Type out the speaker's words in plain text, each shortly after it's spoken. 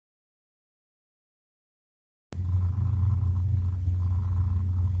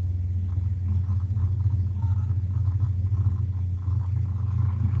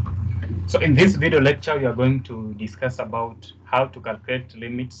So in this video lecture, we are going to discuss about how to calculate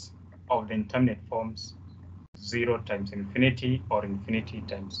limits of the indeterminate forms 0 times infinity or infinity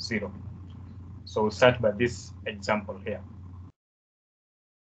times 0. So we'll start by this example here.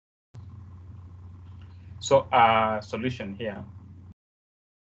 So our solution here.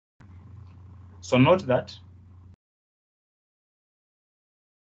 So note that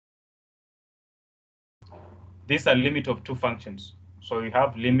these are limit of two functions. So we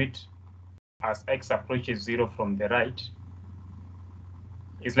have limit as x approaches 0 from the right.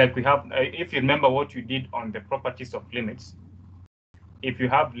 It's like we have, if you remember what you did on the properties of limits, if you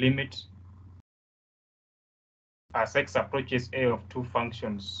have limit as x approaches a of two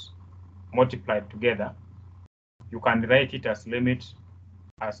functions multiplied together, you can write it as limit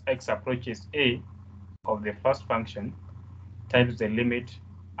as x approaches a of the first function times the limit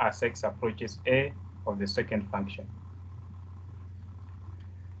as x approaches a of the second function.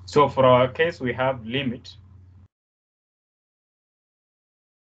 So for our case, we have limit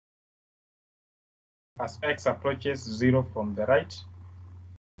as x approaches 0 from the right.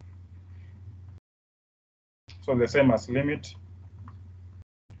 So the same as limit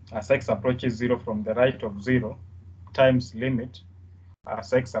as x approaches 0 from the right of 0 times limit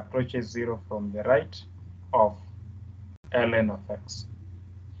as x approaches 0 from the right of ln of x.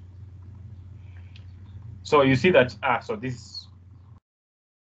 So you see that, so this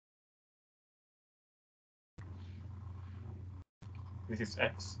is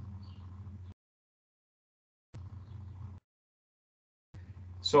x.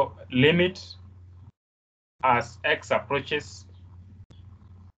 So limit as x approaches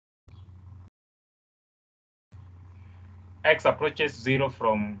zero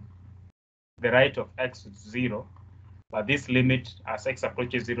from the right of x is 0, but this limit as x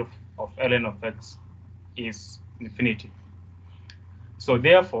approaches 0 of ln of x is infinity. So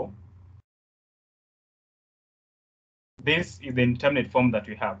therefore, this is the indeterminate form that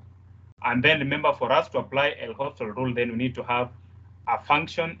we have. And then remember, for us to apply L'Hopital rule, then we need to have a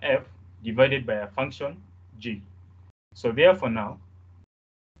function f divided by a function g. So therefore now,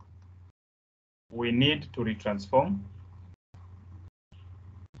 we need to retransform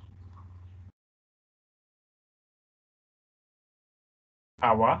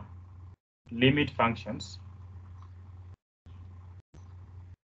our limit functions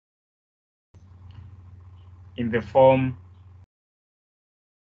in the form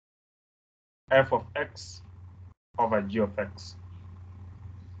f of x over g of x.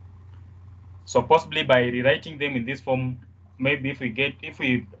 So possibly by rewriting them in this form, maybe if we get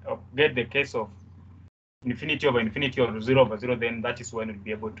the case of infinity over infinity or 0 over 0, then that is when we'll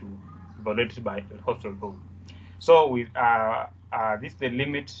be able to evaluate it by L'Hopital rule. So with this is the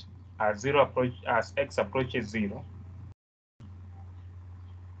limit as x approaches 0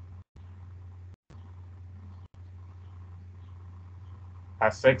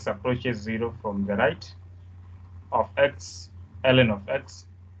 as x approaches 0 from the right of x ln of x.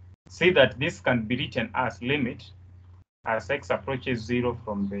 See that this can be written as limit as x approaches 0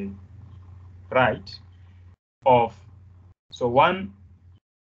 from the right of, so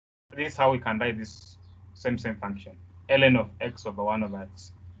this is how we can write this same function, ln of x over 1 over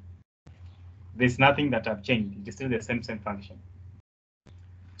x. There's nothing that I've changed, it is still the same function.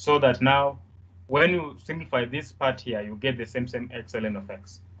 So that now, when you simplify this part here, you get the same x ln of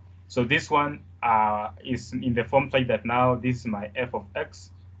x. So this one is in the form such that now this is my f of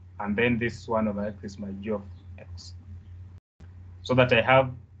x, and then this 1 over x is my g of x. So that I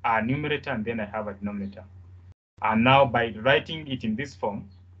have a numerator and then I have a denominator. And now by writing it in this form,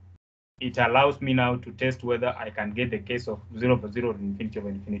 it allows me now to test whether I can get the case of 0 over 0 or infinity over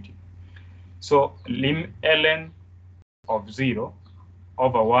infinity. So ln of 0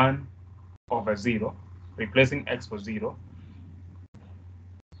 over 1 over 0, replacing x for 0.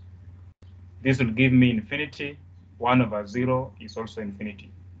 This will give me infinity. 1 over 0 is also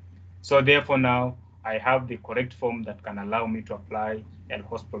infinity. So therefore now I have the correct form that can allow me to apply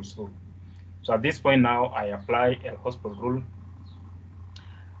L'Hopital's rule. So at this point now I apply L'Hopital's rule.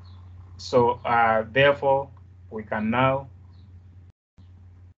 So therefore we can now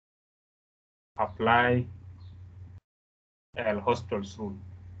apply L'Hopital's rule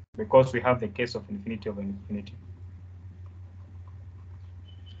because we have the case of infinity over infinity.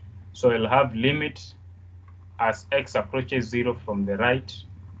 So I'll have limit as x approaches 0 from the right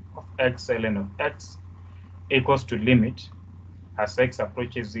of x ln of x equals to limit as x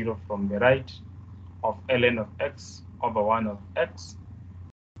approaches 0 from the right of ln of x over 1 of x,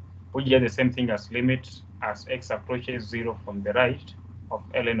 which is the same thing as limit as x approaches 0 from the right of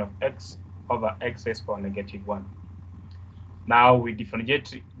ln of x over x raised to power -1. Now we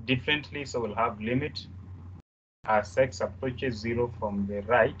differentiate differently, so we'll have limit as x approaches 0 from the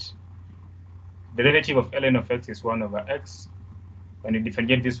right. Derivative of ln of x is 1 over x. When you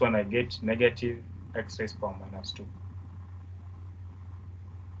differentiate this one, I get negative x raised to power minus 2.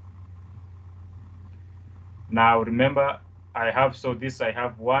 Now remember, I have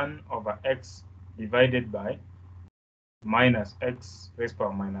 1 over x divided by minus x raised to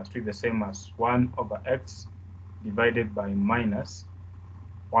power minus 2, the same as 1 over x divided by minus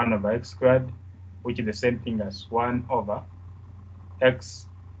 1 over x squared, which is the same thing as 1 over x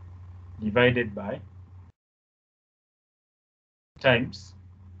divided by times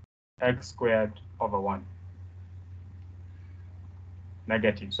x squared over 1,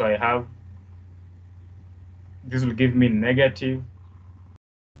 negative. So I have, this will give me negative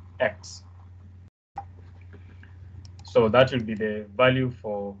x. So that will be the value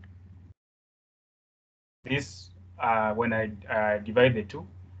for this when I divide the two.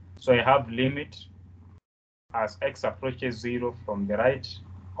 So I have limit as x approaches 0 from the right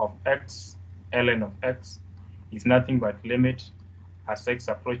of x ln of x is nothing but limit as x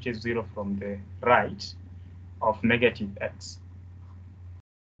approaches 0 from the right of negative x.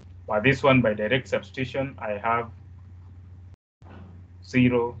 But this one, by direct substitution, I have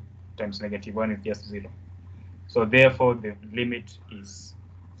 0 times negative 1 is just 0. So therefore, the limit is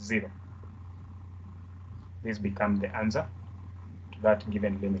 0. This becomes the answer to that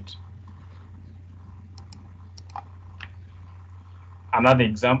given limit. Another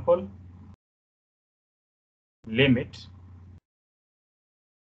example, limit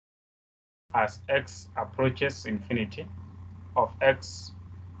as x approaches infinity of x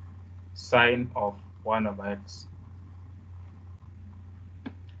sine of 1 over x.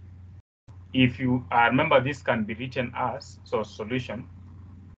 If you remember, this can be written as, so solution,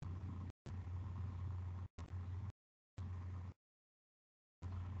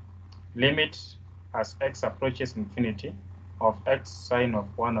 limit as x approaches infinity of x sine of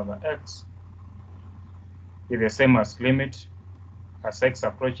 1 over x is the same as limit as x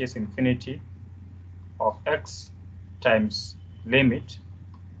approaches infinity of x times limit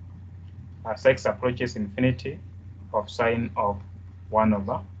as x approaches infinity of sine of 1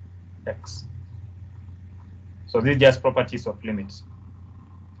 over x. So these are just properties of limits.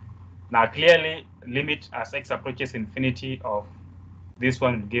 Now clearly, limit as x approaches infinity of this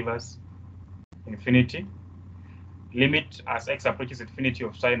one will give us infinity. Limit as x approaches infinity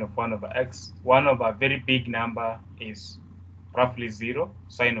of sine of 1 over x. 1 over a very big number is roughly 0.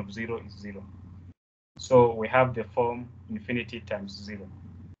 Sine of 0 is 0. So we have the form infinity times 0.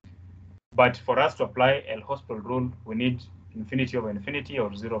 But for us to apply L-Hospital rule, we need infinity over infinity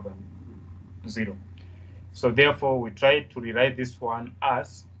or 0 over 0. So therefore, we try to rewrite this one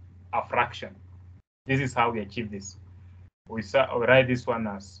as a fraction. This is how we achieve this. We write this one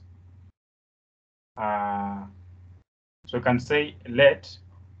as, so we can say let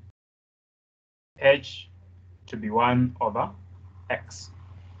h to be 1 over x.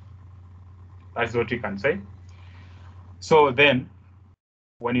 That's what we can say. So then,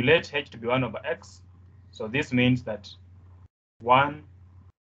 when you let h to be 1 over x, so this means that 1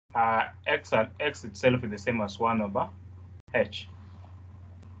 x and x itself is the same as 1 over h.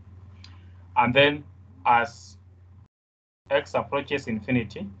 And then as x approaches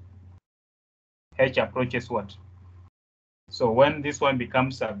infinity, h approaches what? So when this one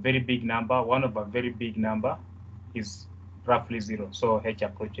becomes a very big number, 1 over a very big number is roughly 0. So h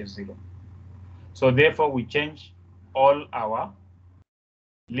approaches 0. So therefore, we change all our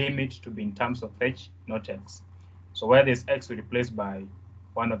limit to be in terms of h, not x. So where there's x, we replace by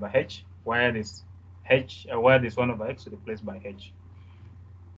 1 over h. Where there's 1 over x, we replace by h.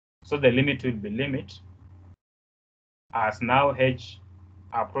 So the limit will be limit as now h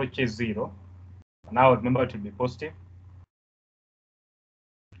approaches 0. Now remember, it will be positive.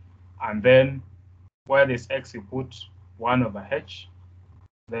 And then where there's x, you put 1 over h.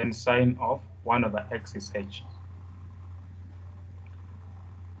 Then sine of 1 over x is h.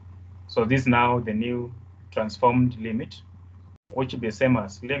 So this is now the new transformed limit, which will be the same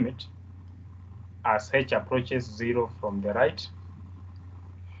as limit as h approaches 0 from the right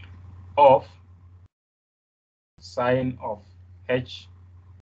of sine of h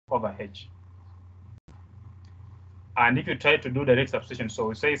over h. And if you try to do direct substitution, so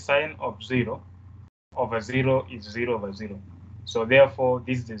we say sine of 0 over 0 is 0 over 0. So therefore,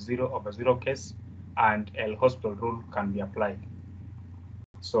 this is the 0 over 0 case, and L-Hospital rule can be applied.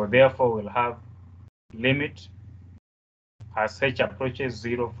 So therefore, we'll have limit as h approaches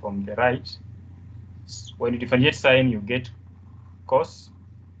 0 from the right. When you differentiate sine, you get cos.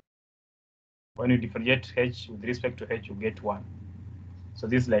 When you differentiate h with respect to h, you get 1. So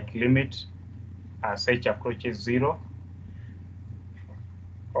this is like limit as h approaches 0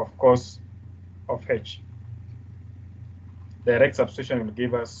 of cos of h. The direct substitution will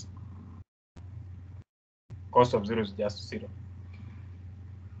give us cos of 0 is just 0.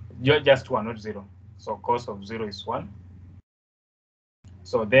 Just 1, not 0. So cos of 0 is 1.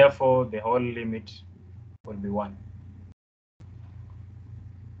 So therefore, the whole limit will be 1.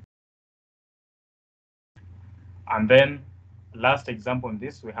 And then last example on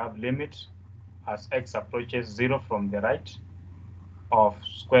this, we have limit as x approaches 0 from the right of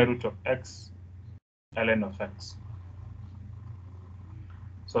square root of x ln of x.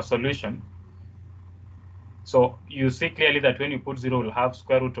 So solution. So you see clearly that when you put 0, we'll have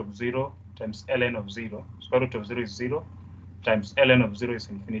square root of 0 times ln of 0. Square root of 0 is 0 times ln of 0 is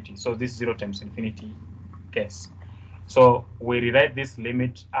infinity. So this 0 times infinity case. So we rewrite this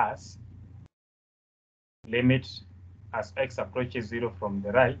limit as x approaches 0 from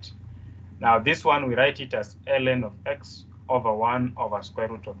the right. Now this one, we write it as ln of x over 1 over square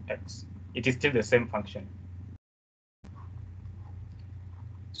root of x. It is still the same function.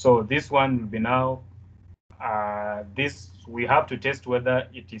 So this one will be now, this we have to test whether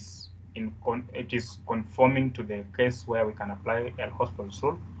it is conforming to the case where we can apply L'Hopital's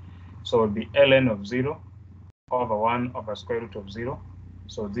rule. So it will be ln of 0 over 1 over square root of 0.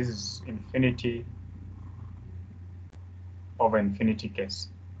 So this is infinity over infinity case.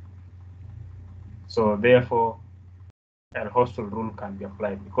 So therefore, L'Hopital rule can be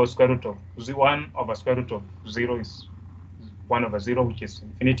applied because square root of 1 over square root of 0 is 1 over 0, which is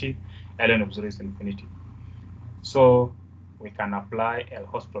infinity. Ln of 0 is infinity. So we can apply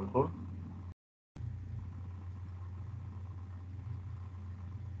L'Hopital rule.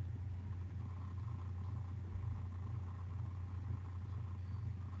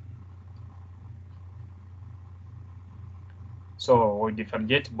 So we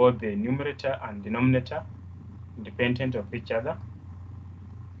differentiate both the numerator and denominator independent of each other.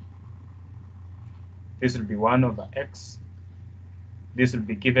 This will be 1 over x. This will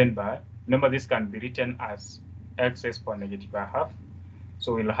be given by, remember this can be written as x raised power negative a half.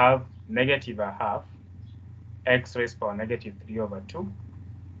 So we'll have negative a half x raised power negative 3 over 2.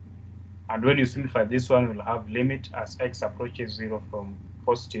 And when you simplify this one, we'll have limit as x approaches 0 from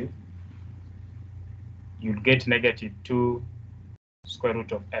positive. You'll get negative 2 square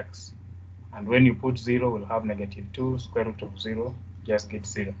root of x. And when you put 0, we'll have negative 2 square root of 0, just get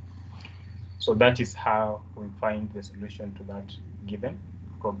 0. So that is how we find the solution to that given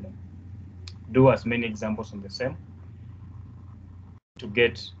problem. Do as many examples on the same to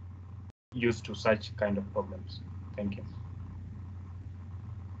get used to such kind of problems. Thank you.